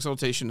with the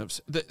exaltation of.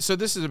 So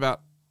this is about.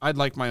 I'd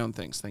like my own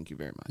things. Thank you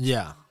very much.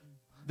 Yeah.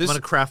 I'm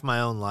gonna craft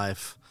my own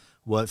life.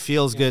 What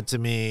feels good to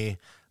me.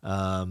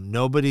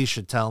 Nobody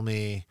should tell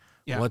me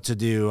what to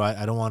do.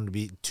 I don't want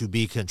to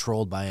be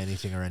controlled by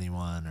anything or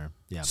anyone.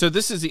 So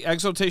this is the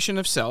exaltation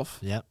of self.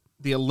 Yep.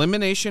 The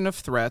elimination of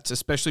threats,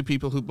 especially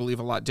people who believe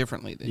a lot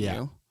differently than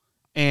you.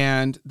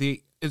 And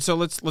so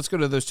let's go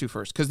to those two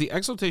first, because the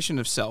exaltation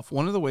of self.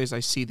 One of the ways I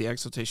see the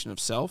exaltation of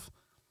self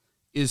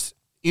is,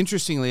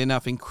 interestingly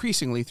enough,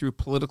 increasingly through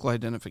political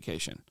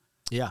identification.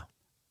 Yeah.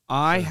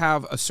 I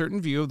have a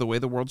certain view of the way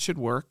the world should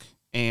work,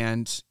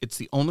 and it's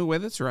the only way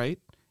that's right,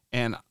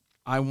 and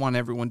I want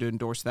everyone to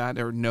endorse that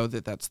or know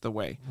that that's the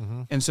way.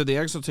 Mm-hmm. And so the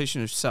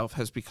exaltation of self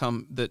has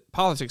become that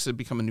politics has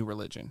become a new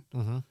religion.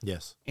 Mm-hmm.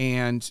 Yes.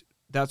 And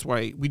that's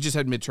why we just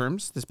had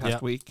midterms this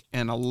past week,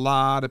 and a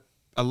lot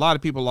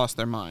of people lost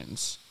their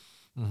minds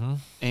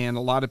And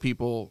a lot of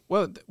people,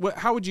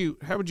 how would you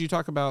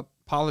talk about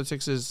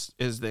politics as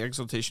the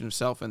exaltation of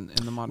self in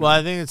the modern? Well,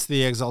 I think it's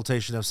the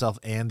exaltation of self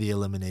and the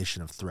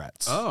elimination of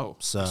threats. Oh,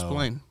 so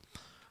explain.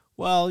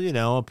 Well,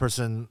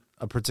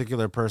 a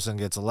particular person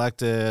gets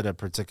elected, a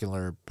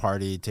particular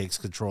party takes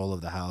control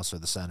of the House or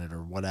the Senate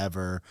or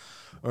whatever,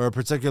 or a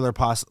particular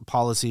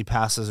policy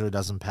passes or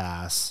doesn't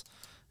pass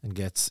and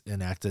gets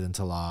enacted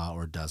into law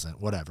or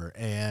doesn't, whatever.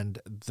 And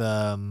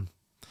I'm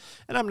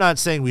not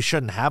saying we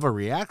shouldn't have a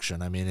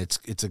reaction. I mean,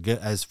 it's a good,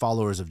 as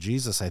followers of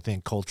Jesus, I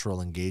think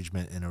cultural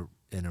engagement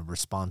in a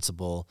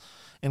responsible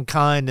and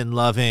kind and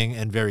loving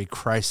and very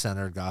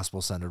Christ-centered,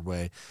 gospel-centered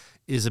way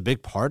is a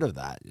big part of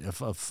that,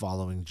 of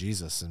following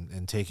Jesus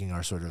and taking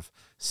our sort of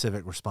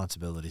civic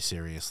responsibility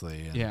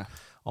seriously and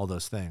all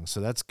those things. So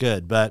that's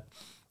good. But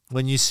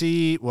when you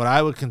see what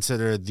I would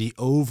consider the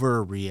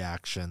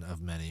overreaction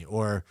of many,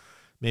 or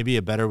maybe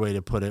a better way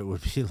to put it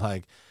would be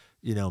like,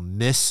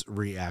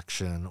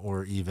 misreaction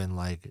or even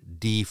like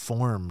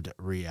deformed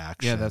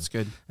reaction. Yeah, that's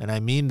good. And I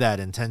mean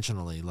that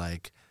intentionally.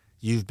 Like,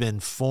 you've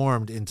been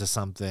formed into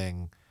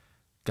something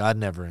God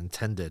never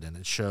intended, and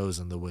it shows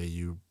in the way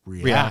you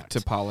react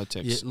to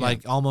politics.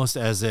 Like almost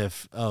as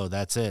if, oh,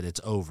 that's it,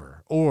 it's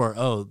over. Or,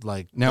 oh,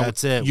 like, now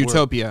that's it.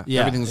 Utopia. Yeah,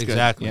 everything's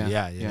exactly. good.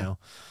 Yeah, you know.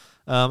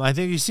 I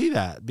think you see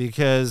that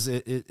because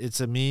it's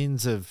a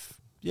means of,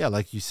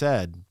 like you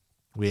said,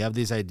 we have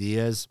these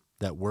ideas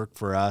that work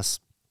for us.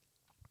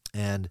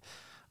 And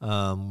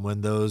when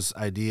those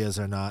ideas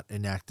are not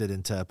enacted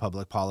into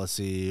public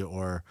policy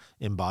or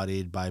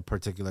embodied by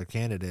particular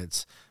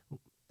candidates,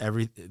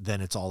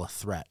 then it's all a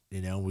threat.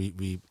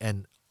 We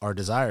and our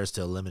desire is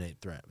to eliminate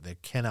threat. There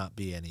cannot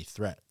be any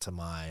threat to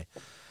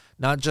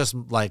not just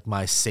like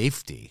my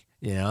safety,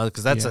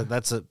 because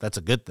that's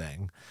a good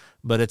thing,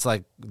 but it's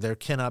like there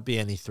cannot be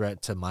any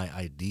threat to my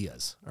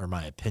ideas or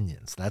my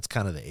opinions. That's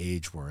kind of the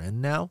age we're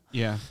in now.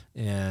 Yeah.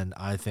 And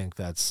I think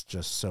that's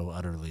just so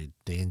utterly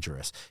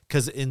dangerous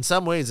because in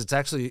some ways it's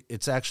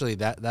actually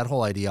that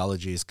whole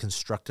ideology is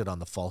constructed on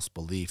the false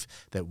belief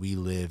that we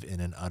live in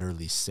an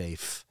utterly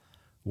safe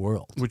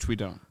world, which we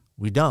don't.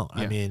 Yeah.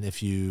 I mean, if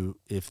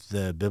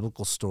the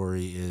biblical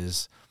story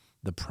is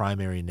the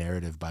primary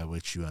narrative by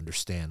which you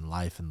understand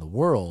life in the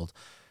world,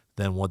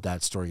 then what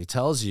that story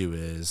tells you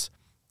is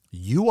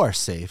you are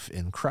safe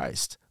in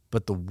Christ,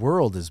 but the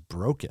world is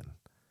broken.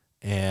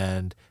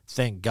 And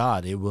thank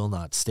God it will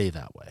not stay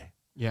that way.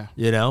 Yeah.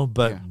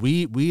 But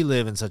we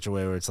live in such a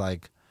way where it's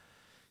like,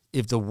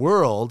 if the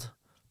world,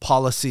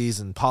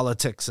 policies and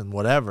politics and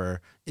whatever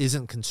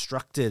isn't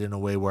constructed in a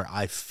way where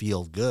I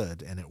feel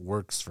good and it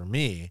works for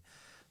me,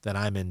 then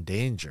I'm in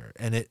danger.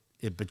 And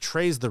it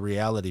betrays the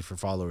reality for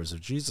followers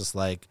of Jesus.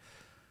 Like,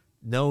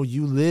 no,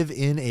 you live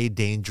in a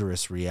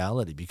dangerous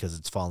reality because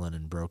it's fallen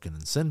and broken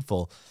and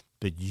sinful,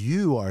 but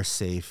you are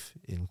safe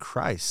in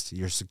Christ.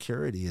 Your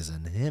security is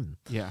in Him.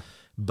 Yeah.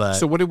 But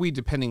so what are we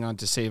depending on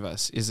to save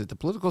us? Is it the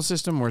political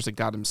system or is it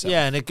God Himself?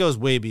 Yeah, and it goes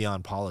way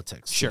beyond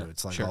politics. Sure. Too.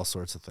 It's like all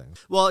sorts of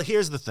things. Well,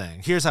 here's the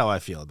thing. Here's how I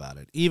feel about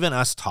it. Even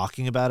us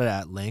talking about it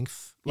at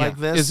length like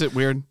this. Is it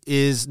weird?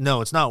 No,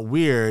 it's not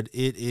weird.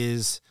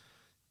 It's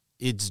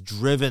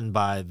driven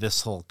by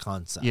this whole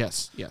concept.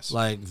 Yes.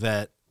 Like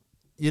that.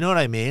 You know what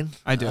I mean?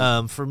 I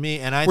do. For me,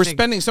 and we're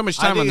spending so much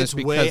time on this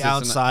because because way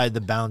outside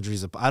the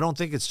boundaries of. I don't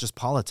think it's just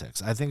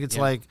politics. I think it's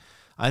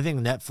I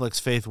think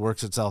Netflix faith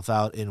works itself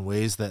out in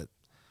ways that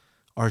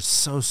are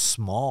so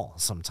small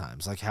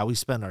sometimes, like how we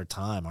spend our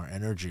time, our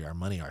energy, our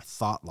money, our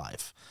thought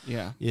life.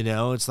 Yeah.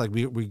 It's like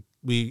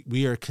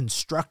we are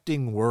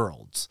constructing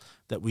worlds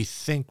that we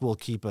think will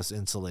keep us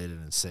insulated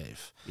and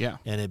safe. Yeah.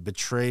 And it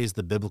betrays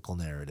the biblical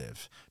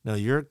narrative. No,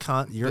 your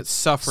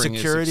suffering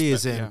security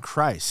is in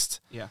Christ.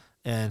 Yeah.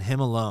 And Him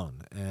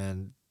alone.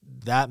 And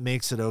that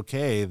makes it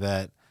okay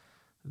that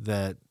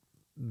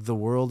the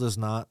world is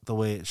not the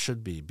way it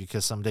should be,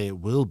 because someday it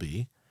will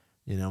be,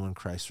 when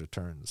Christ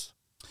returns.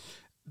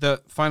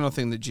 The final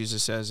thing that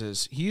Jesus says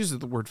is, He uses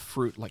the word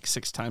fruit like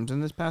 6 times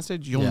in this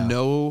passage. You'll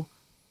know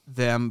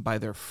them by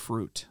their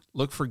fruit.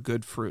 Look for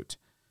good fruit.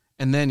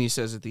 And then He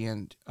says at the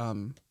end,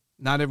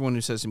 not everyone who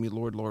says to me,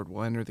 Lord, Lord,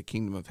 will enter the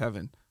kingdom of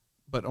heaven,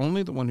 but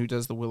only the one who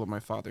does the will of my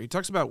Father. He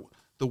talks about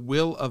the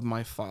will of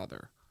my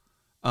Father.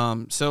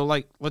 So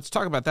let's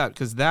talk about that,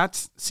 because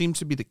that seems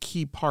to be the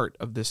key part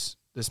of this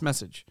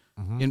message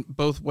in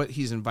both what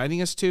He's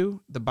inviting us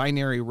to, the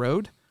binary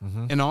road,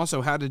 and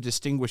also how to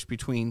distinguish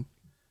between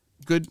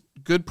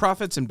good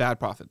prophets and bad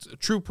prophets,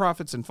 true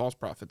prophets and false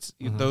prophets,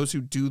 those who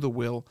do the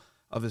will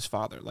of His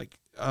Father.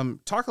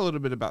 Talk a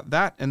little bit about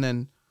that, and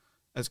then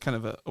as kind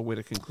of a way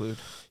to conclude.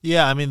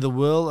 Yeah, I mean, the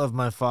will of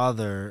my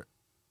Father,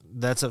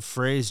 that's a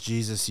phrase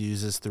Jesus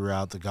uses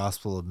throughout the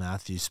Gospel of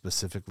Matthew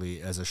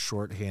specifically as a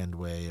shorthand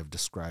way of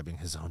describing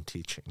His own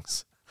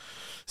teachings.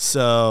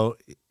 So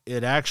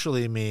it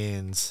actually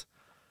means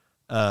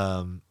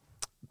the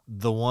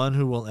one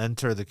who will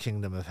enter the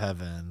kingdom of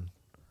heaven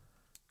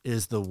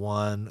is the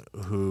one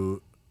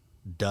who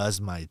does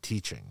my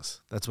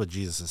teachings. That's what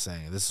Jesus is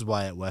saying. This is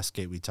why at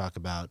Westgate we talk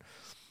about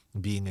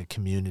being a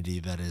community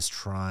that is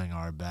trying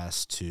our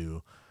best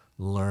to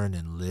learn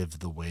and live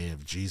the way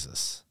of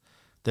Jesus.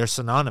 They're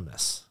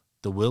synonymous.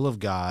 The will of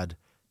God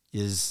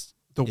is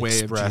The way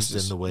of expressed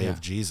Jesus. in the way Yeah.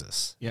 of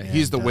Jesus. Yeah, And,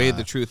 he's the way,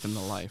 the truth, and the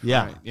life.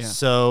 yeah. Right. Yeah.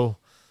 So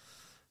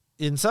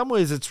in some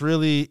ways it's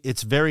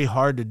very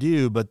hard to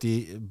do, but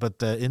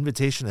the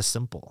invitation is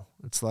simple.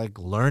 It's like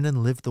learn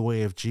and live the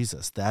way of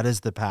Jesus. That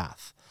is the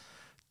path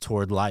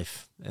toward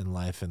life and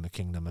life in the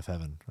kingdom of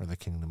heaven or the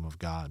kingdom of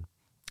God.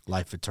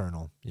 Life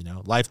eternal,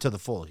 life to the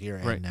full here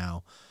and Right.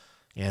 now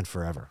and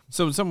forever.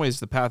 So in some ways,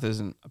 the path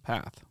isn't a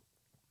path.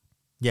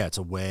 Yeah, it's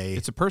a way.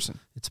 It's a person.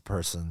 It's a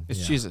person. It's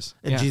yeah. Jesus.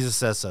 And Yeah. Jesus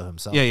says so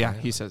himself. Yeah, yeah, right?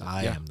 he says it.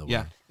 I Yeah, am the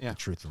yeah, way, yeah. the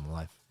truth, and the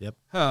life. Yep.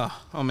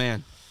 Oh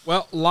man.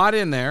 Well, a lot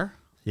in there.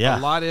 Yeah.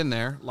 A lot in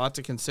there. A lot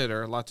to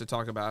consider. A lot to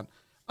talk about.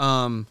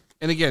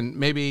 And again,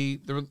 maybe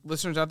the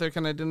listeners out there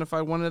can identify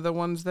one of the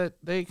ones that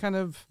they kind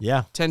of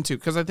Yeah. tend to,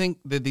 because I think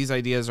that these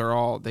ideas are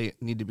all, they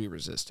need to be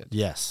resisted.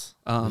 Yes.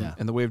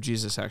 And the way of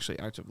Jesus actually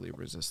actively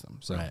resists them.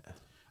 So, Right.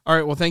 all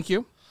right. Well, thank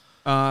you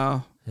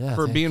for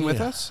thank being with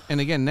you. us. And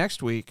again,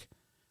 next week,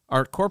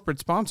 our corporate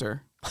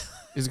sponsor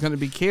is going to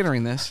be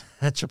catering this.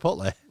 At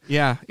Chipotle.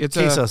 Yeah, it's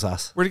Queso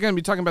sauce. We're going to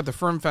be talking about the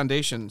Firm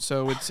Foundation,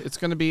 so it's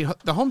going to be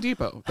the Home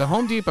Depot. The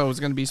Home Depot is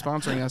going to be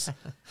sponsoring us,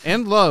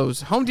 and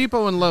Lowe's. Home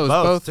Depot and Lowe's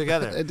Both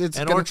together. It's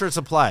and gonna- Orchard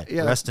Supply.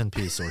 Yeah. Rest in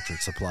peace, Orchard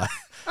Supply.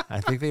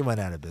 I think they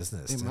went out of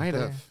business. They didn't might they?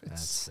 have.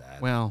 That's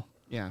sad. Well,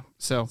 yeah.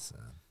 So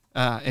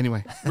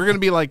anyway, we're going to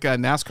be like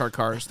NASCAR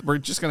cars. We're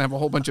just going to have a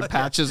whole bunch of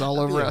patches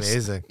all over us.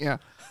 Amazing. Yeah.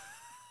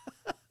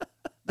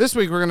 This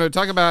week, we're going to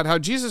talk about how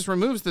Jesus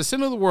removes the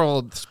sin of the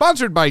world,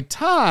 sponsored by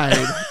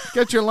Tide.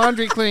 Get your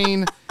laundry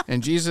clean,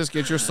 and Jesus,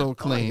 get your soul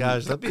Oh my clean.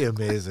 gosh, that'd be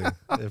amazing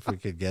if we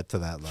could get to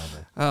that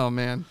level. Oh,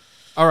 man.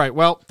 All right.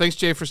 Well, thanks,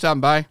 Jay, for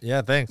stopping by,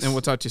 Yeah, thanks. and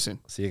we'll talk to you soon.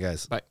 See you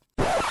guys. Bye.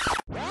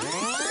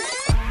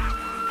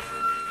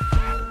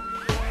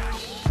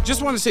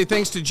 Just want to say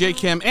thanks to Jay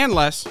Kim and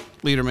Les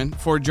Lederman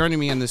for joining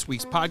me on this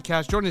week's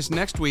podcast. Join us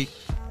next week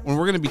when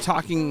we're going to be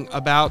talking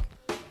about,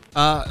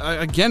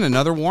 again,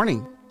 another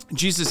warning.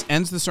 Jesus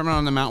ends the Sermon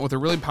on the Mount with a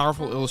really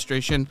powerful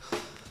illustration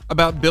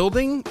about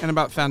building and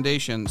about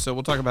foundation. So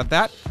we'll talk about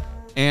that,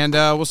 and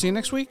we'll see you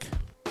next week.